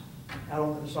collapse out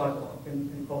onto the sidewalk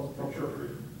and cause a I'm sure trouble.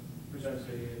 it presents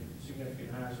a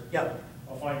significant hazard. Yep.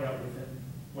 I'll find out with him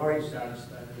All what right. the status of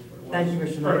that is. But it was Thank you,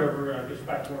 Mr. spread Knight. over, I guess,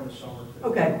 back during the summer. too.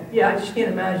 Okay, yeah, I just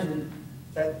can't imagine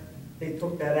that they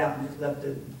took that out and just left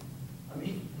it, I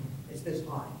mean, it's this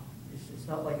high. It's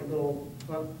not like a little,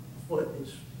 not a foot,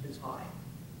 it's high.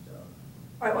 So,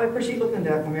 all right, well, I appreciate you looking at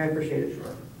that for me, I appreciate it.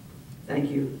 Sure.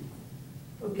 Thank you.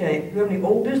 Okay, do we have any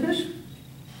old business?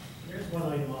 Here's one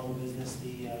item on the business.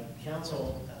 The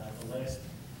council, the last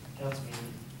council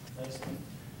meeting, last week,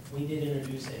 we did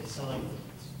introduce a sign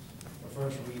ordinance for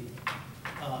first reading.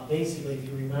 Basically, if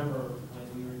you remember,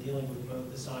 when we were dealing with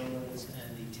both the sign ordinance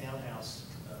and the townhouse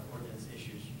ordinance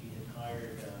issues, we had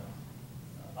hired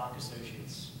Bach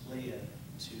Associates, Leah,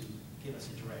 to give us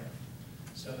a draft.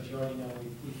 So as you already know,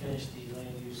 we finished the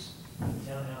land use,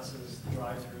 townhouses, the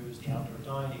drive-throughs, the outdoor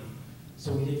dining.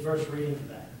 So we did first reading for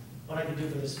that. What I can do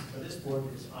for this board,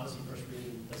 because honestly, first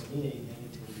reading doesn't mean anything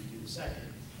until we do the second.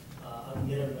 I can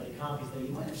get everybody copies, though you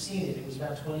might have seen it. It was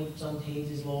about 20-some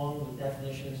pages long with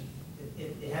definitions.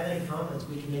 If it had any comments,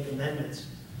 we can make amendments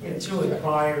to it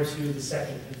prior to the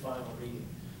second and final reading.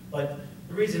 But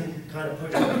the reason kind of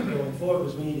pushing it going forward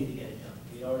was we needed to get it done.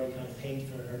 We already kind of paid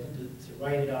for her to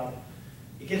write it up.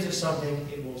 It gives us something.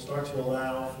 It will start to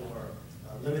allow for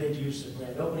limited use of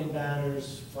grand opening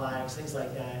banners, flags, things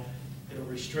like that. It'll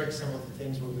restrict some of the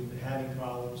things where we've been having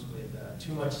problems with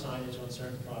too much signage on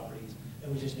certain properties,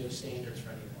 and we just no standards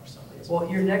for any of our signs. Well,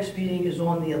 your next meeting is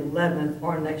on the 11th,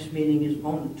 our next meeting is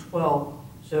on the 12th,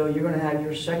 so you're going to have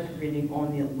your second reading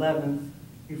on the 11th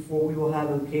before we will have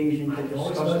occasion to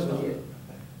discuss it with you.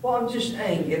 Well, I'm just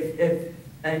saying,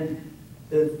 and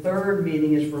the third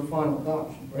meeting is for final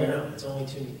adoption, right? No, it's only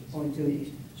 2 meetings. Only 2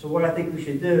 weeks. So what I think we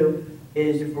should do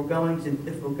is if we're going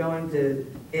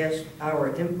to ask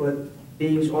our input,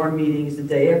 being our meeting is the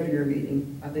day after your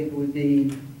meeting, I think it would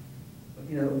be,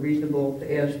 reasonable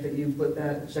to ask that you put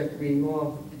that second reading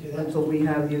off Do that. until we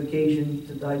have the occasion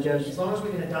to digest. As long as we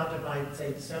can adopt it by,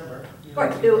 say, December, Right,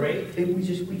 it'd be great.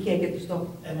 we can't get the stuff.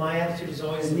 And my attitude is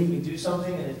always, if we do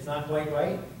something and it's not quite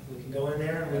right, we can go in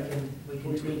there and we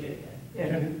can tweak it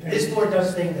again. Yeah. This board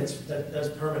does things that does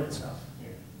permanent stuff.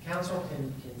 Council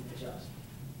can adjust.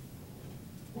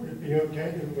 Would it be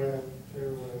okay to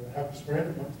have a spread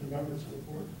amongst the members of the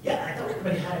board? Yeah, I thought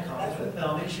everybody had a copy, but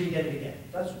I'll make sure you get it again.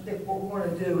 That's what we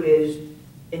want to do is,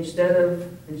 instead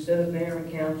of mayor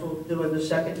and council doing the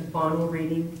second and final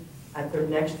reading at their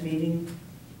next meeting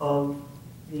of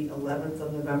the 11th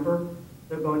of November,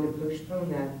 they're going to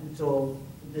postpone that until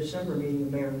the December meeting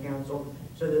of mayor and council,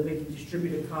 so that we can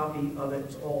distribute a copy of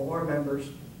it to all of our members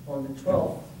on the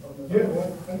 12th of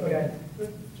November. Okay.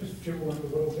 Just jiggle it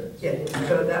a little bit. Yeah,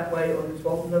 so that way, on the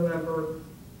 12th of November,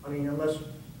 I mean, unless,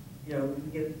 we can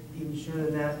get even sooner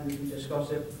than that, and we can discuss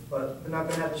it, but we're not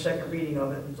going to have the second reading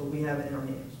of it until we have it in our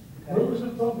hands. Where was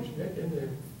it published, Nick, in the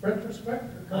retrospect?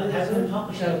 It hasn't been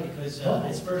published yet because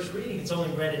its first reading, it's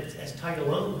only read as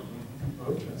title only.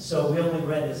 Okay. So we only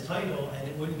read as title, and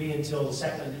it wouldn't be until the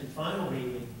second and final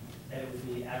reading that it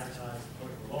would be advertised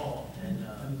according to law.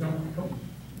 And don't become.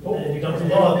 And it becomes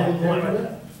law at that point.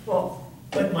 Well,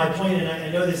 But my point, and I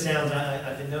know this sounds,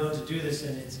 I've been known to do this,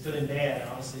 and it's good and bad,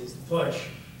 honestly, is the push.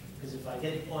 Because if I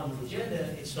get it on the agenda,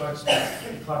 it starts,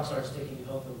 the clock starts ticking, and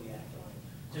hopefully we act on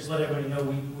it. Just let everybody know,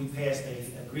 we passed a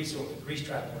grease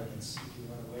trap ordinance, if you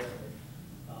weren't aware of it.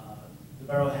 The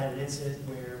borough had an incident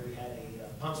where we had a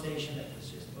pump station that was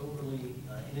just overly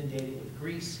inundated with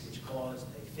grease, which caused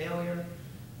a failure.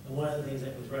 And one of the things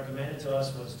that was recommended to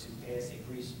us was to pass a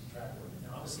grease trap ordinance.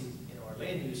 Now, obviously, our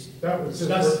land use. That was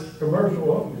just for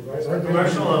commercial only, right? For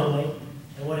commercial only,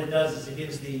 and what it does is it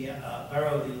gives the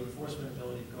borough the enforcement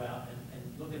ability to go out and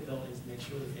look at buildings and make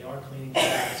sure that they are cleaning the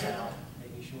buildings out,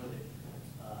 making sure that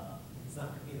it's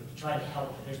not, to try to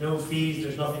help. There's no fees,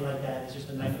 there's nothing like that, it's just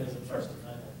a mechanism for us to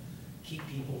kind of keep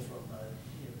people from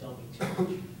dumping too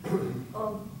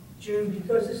much. June,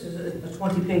 because this is a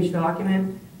 20-page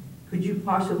document, could you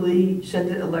possibly send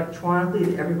it electronically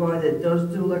to everybody that does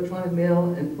do electronic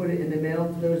mail and put it in the mail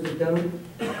to those that don't?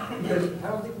 Because I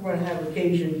don't think we're going to have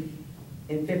occasion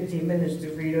in 15 minutes to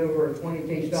read over a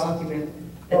 20-page document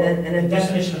and then The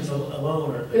definitions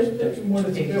alone are. There's one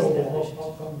that's available,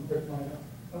 I'll come and pick mine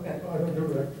up. Okay. I don't do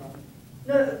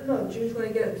electronic. No, June's going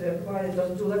to get it to everybody that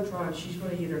doesn't do electronic. She's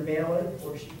going to either mail it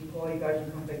or she can call you guys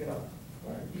and come pick it up.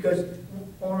 Right. Because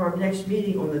on our next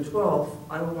meeting on the 12th,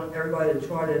 I don't want everybody to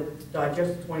try to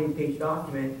digest a 20-page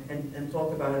document and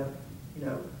talk about it,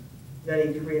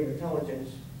 that degree of intelligence.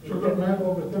 So we're gonna have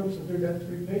all the notes and do that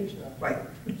 3-page now. Right.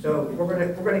 So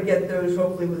we're gonna get those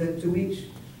hopefully within 2 weeks.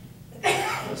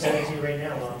 I'm sending it to you right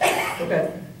now, Bob.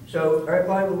 Okay. So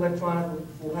everybody with electronic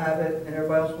will have it, and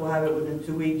everybody else will have it within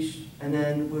 2 weeks, and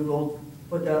then we will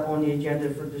put that on the agenda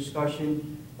for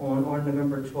discussion on our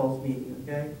November 12th meeting.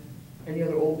 Okay. Any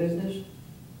other old business?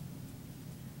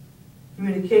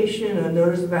 Communication, a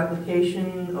notice of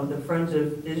application of the Friends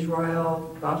of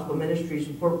Israel Gospel Ministries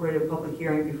Incorporated public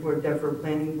hearing before Deptford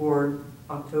Planning Board,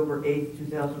 October 8th,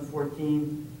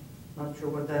 2014. Not sure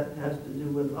what that has to do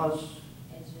with us.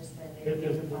 It's just that they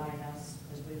notified us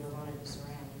because we were running the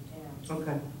surrounding towns.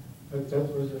 Okay.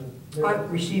 That was a. I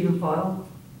receive and file.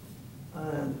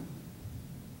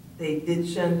 They did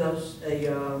send us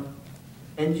a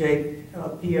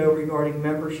NJPO regarding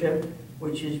membership,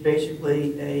 which is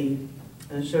basically an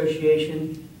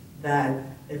association that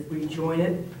if we join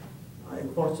it,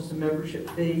 it costs us a membership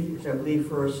fee, which I believe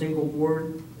for a single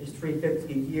board is $350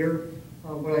 a year.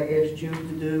 What I asked June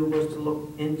to do was to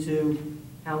look into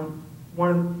how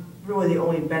really the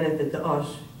only benefit to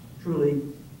us truly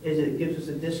is it gives us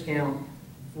a discount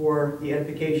for the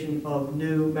edification of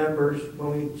new members.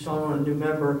 When we sign on a new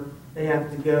member, they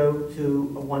have to go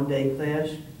to a one-day class,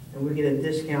 and we get a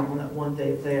discount on that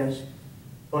one-day class.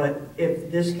 But if the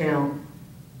discount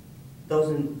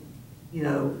doesn't,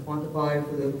 quantify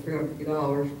for the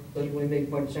 $350, doesn't really make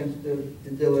much sense to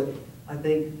do it. I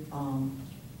think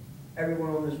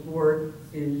everyone on this board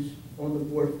is on the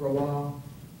board for a while.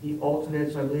 The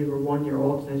alternates, I believe, are one-year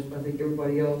alternates, but I think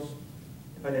everybody else,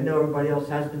 I know everybody else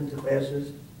has been to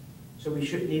classes, so we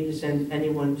shouldn't need to send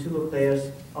anyone to a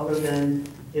class other than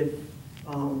if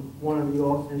one of the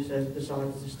alternates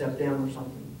decides to step down or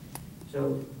something.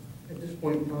 So at this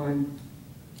point in time,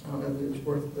 I don't know if it's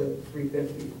worth the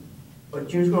 $350. But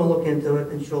June's going to look into it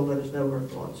and she'll let us know her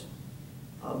thoughts.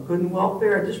 Good and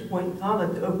welfare, at this point in time, I'd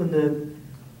like to open the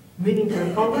meeting to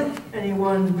the public.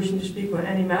 Anyone wishing to speak on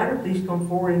any matter, please come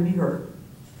forward and be heard.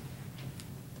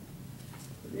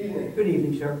 Good evening. Good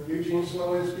evening, sir. Eugene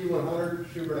Slowinski, 100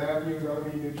 Schubert Avenue,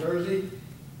 Runnemede, New Jersey.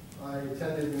 I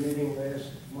attended the meeting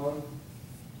last month,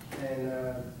 and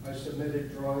I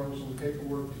submitted drawings and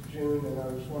paperwork to June, and I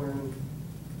was wondering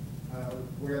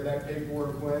where that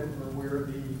paperwork went or where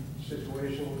the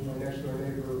situation with my next door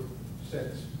neighbor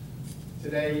sits.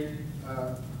 Today,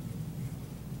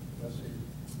 let's see,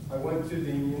 I went to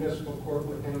the municipal court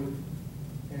with him,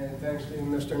 and thanks to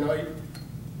Mr. Knight,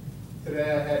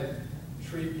 today I had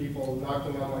tree people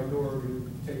knocking on my door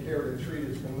to take care of the tree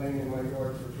that's been laying in my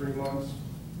yard for 3 months.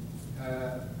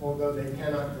 Although they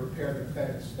cannot repair the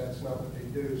fence, that's not what they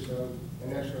do, so the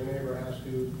next door neighbor has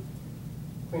to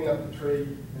clean up the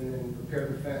tree and then repair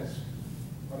the fence.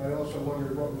 But I also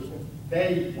wondered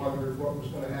they wondered what was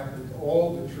going to happen to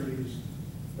all the trees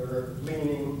that are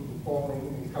leaning and falling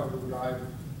and covered with ivy.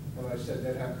 And I said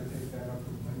they'd have to take that up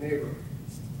with my neighbor.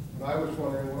 But I was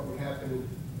wondering what would happen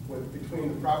between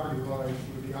the property lines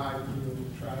where the ivy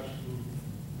and the trash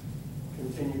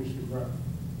continues to grow.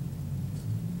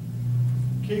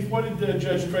 Keith, what did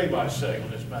Judge Traybosh say on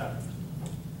this matter?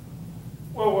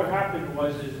 Well, what happened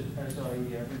was, as I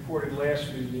reported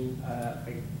last meeting,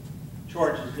 I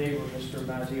charged his neighbor, Mr.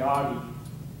 Mazziotti,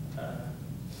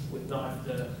 with not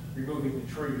removing the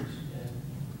trees.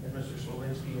 And Mr.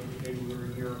 Solinsky indicated we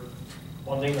were here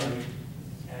Monday night,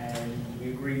 and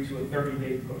we agreed to a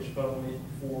 30-day postponement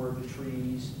for the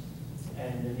trees,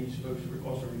 and then he's supposed to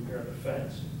also repair the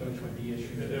fence. Those were the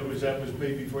issues. That was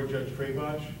made before Judge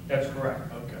Traybosh? That's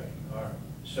correct. Okay, all right.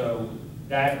 So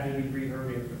that will be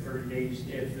reheard after 30 days.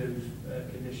 If those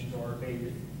conditions are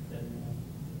abated, then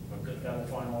that'll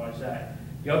finalize that.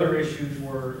 The other issues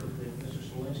were, that Mr.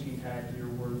 Solinsky had here,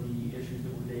 were the issues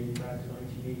that were dated back to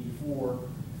 1984,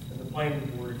 and the planning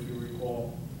board, if you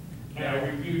recall. And I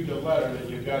reviewed the letter that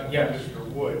you got from Yes. Mr.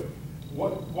 Wood.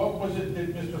 What was it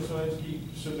that Mr. Solinsky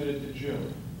submitted to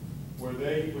June? Was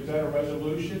that a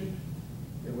resolution?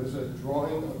 It was a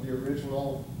drawing of the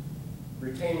original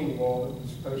retaining wall that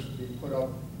was supposed to be put up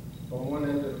on one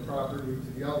end of the property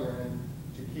to the other end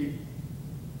to keep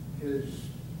his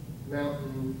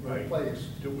mountain in place.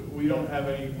 We don't have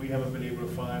any, we haven't been able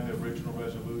to find the original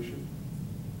resolution?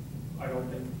 I don't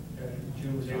think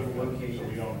June was able to locate So it.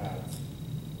 we don't have it.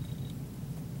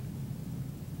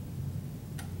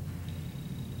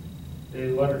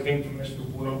 The letter came from Mr.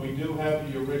 Well, Wood. we do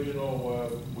have the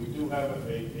original, we do have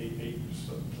a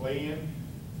plan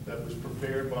that was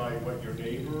prepared by your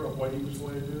neighbor of what he was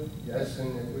going to do? Yes,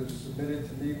 and it was submitted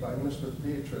to me by Mr.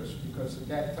 Beatrice, because at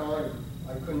that time,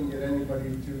 I couldn't get anybody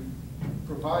to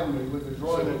provide me with a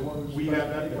drawing of what was We supposed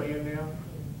have to that be there. plan now?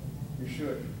 You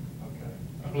should. Okay.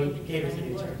 I mean, he gave it to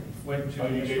the attorney. Went to Oh,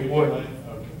 you gave it Mr. to Wood. Lane?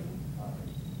 Okay.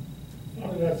 None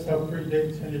of that stuff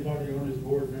predates anybody on his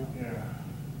board now, Yeah.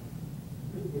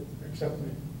 except me.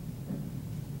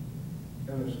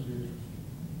 And Mr. Beatrice.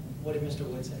 What did Mr.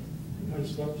 Wood say? No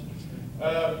substance.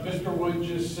 Mr. Wood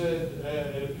just said,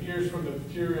 it appears from the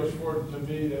materials forwarded to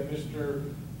me that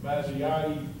Mr.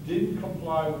 Mazziotti didn't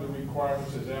comply with the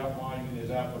requirements as outlined in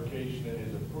his application and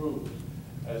his approval.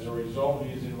 As a result,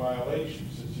 he is in violation.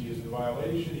 Since he is in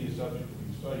violation, he is subject to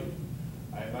be cited.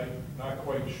 I am not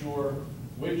quite sure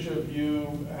which of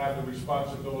you have the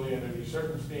responsibility under these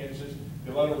circumstances.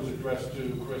 The letter was addressed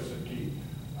to Chris and Keith.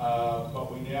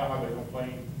 But we now have a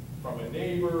complaint from a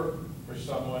neighbor for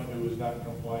someone who is not in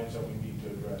compliance that we need to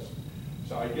address.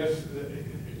 So I guess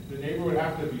the neighbor would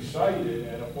have to be cited,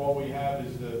 and if all we have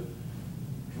is the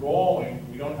drawing,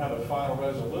 we don't have a final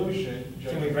resolution.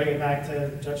 Can we bring it back to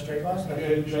Judge Traybosh?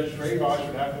 Judge Traybosh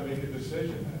would have to make a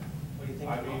decision then. What do you think?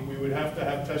 I mean, we would have to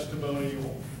have testimony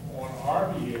on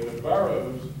our behalf, the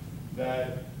boroughs,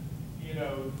 that, you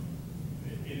know,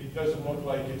 it doesn't look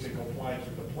like it's in compliance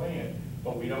with the plan,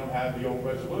 but we don't have the old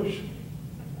resolution.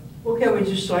 Well, can we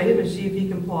just cite him and see if he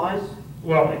complies?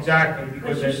 Well, exactly,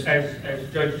 because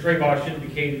as Judge Traybosh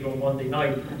indicated on Monday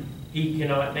night, he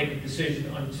cannot make a decision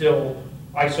until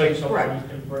I cite somebody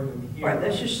Right. and bring them here. Right,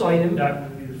 let's just cite him. That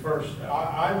would be the first step.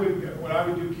 What I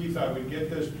would do, Keith, I would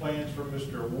get those plans from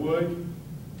Mr. Wood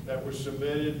that were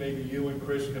submitted, maybe you and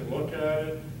Chris can look at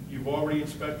it. You've already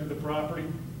inspected the property,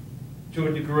 To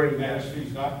a degree, and yes. if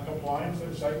he's not in compliance,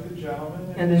 then cite the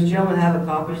gentleman. And does the gentleman have a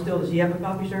copy still? Does he have a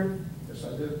copy, sir? Yes,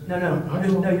 I did.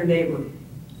 No, your neighbor.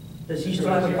 Does he still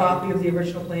have a copy of the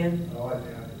original plan? Oh, I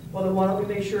did. Well, then why don't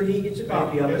we make sure he gets a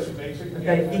copy of Yes, it? makes it.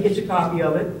 Okay, he gets a copy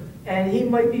of it, and he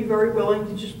might be very willing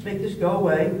to just make this go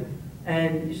away.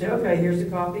 And you say, okay, here's the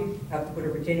copy, have to put a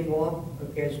retaining wall up,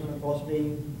 okay, it's gonna cost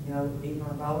me,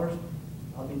 $800,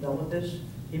 I'll be done with this.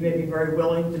 He may be very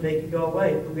willing to make it go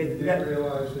away. I didn't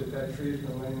realize that that tree's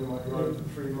been laying in my yard for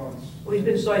 3 months. Well, he's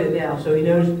been cited now, so he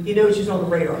knows he's on the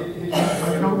radar.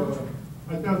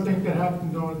 I don't think that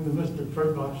happened on Mr.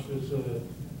 Traybosh's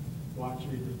watch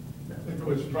either. I think It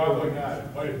was probably not,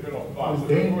 it might have been on Fox.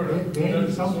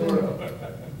 Danny something.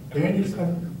 Danny's,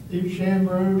 Steve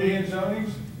Shamrow. Dan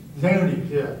Zonings? Zanny,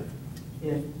 yeah.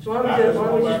 Yeah, so why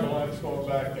don't we just, Let's go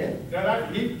back. Yeah. Now,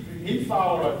 he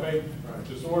followed, I think,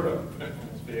 the sort of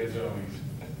Dan Zonings.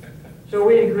 so are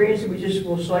we in agreement that we just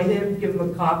will cite him, give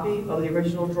him a copy of the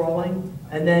original drawing,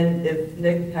 and then if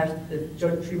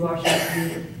Judge Traybosh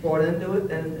has to be brought into it,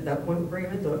 then at that point we bring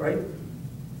him into it, right?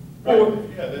 Right,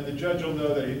 yeah, then the judge will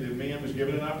know that the man was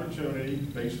given an opportunity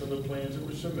based on the plans that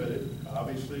were submitted.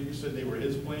 Obviously, you said they were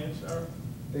his plans, sir?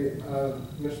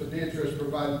 Mr. Beatrice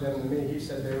provided them to me. He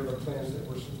said they were the plans that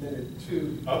were submitted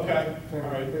to. Okay, all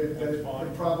right, that's The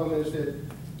fine. problem is that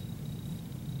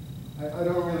I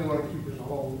don't really want to keep his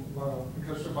whole model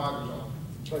because survivors on.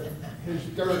 But his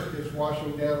dirt is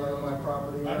washing down on my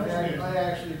property. I understand. I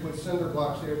actually put cinder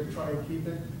blocks there to try and keep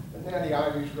it, but now the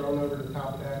ivy's grown over the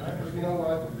top of that. Because you know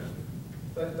what?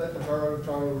 let the borough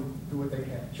try and do what they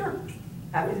can. Sure.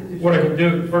 Happy to do so. What I can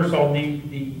do, first I'll need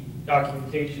the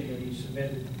documentation that he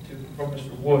submitted from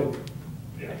Mr. Wood.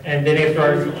 And then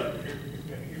after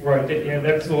right, yeah,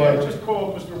 that's the Yeah, one. just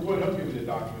call Mr. Wood, he'll give you the You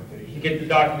documentation. get the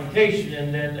documentation,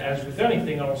 and then, as with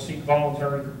anything, I'll seek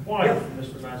voluntary compliance from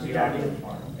Mr. Mazziotti.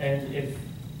 And if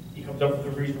he comes up with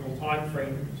a reasonable time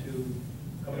frame to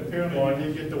come into Apparently, you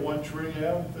compliance. did get the one tree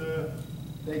out,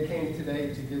 They came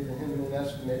today to give him an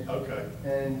estimate, okay,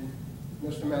 and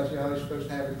Mr. Mazziotti is supposed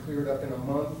to have it cleared up in a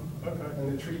month, okay.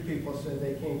 and the tree people said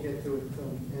they can't get to it till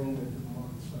the end of the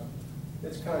month, so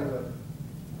it's kind of a.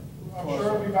 I'm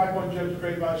sure I'll be back on Judge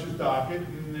Graybass's docket,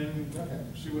 and then Okay.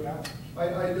 see what happens.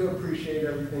 I do appreciate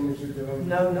everything that you're doing.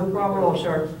 No, no problem at all,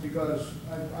 sir. Because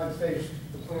I've faced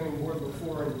the planning board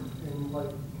before, and like,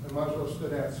 I might as well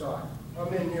stood outside.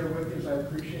 I'm in here with you, I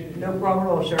appreciate it. No problem at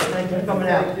all, sir. Thank you for coming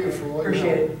out. Thank you for what you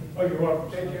Appreciate know. it. Oh, you're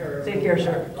welcome. Take care. Take care,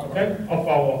 sir. Okay, I'll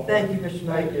follow up. Thank you, Mr.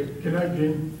 Knight. Thank you. Good night,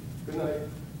 Gene. Good night.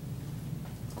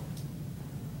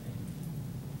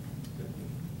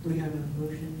 Do we have a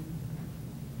motion?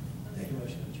 Make a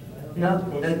motion to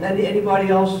adjourn. No? Anybody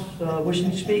else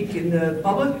wishing to speak in the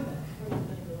public?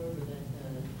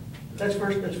 That's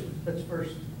first, that's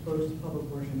first, close the public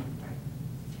portion.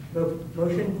 Motion?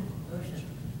 Motion.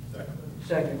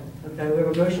 Second. Okay, we have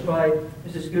a motion by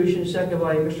Mrs. Gushen, second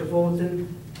by Mr.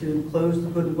 Fulton to close the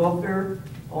good and welfare.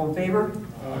 All in favor?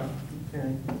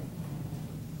 Okay.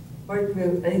 All right, we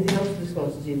have anything else to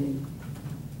discuss this evening?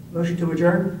 Motion to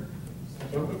adjourn?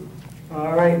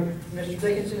 All right, Mr.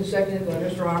 Dickinson, seconded by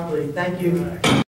Mr. Ockley. Thank you.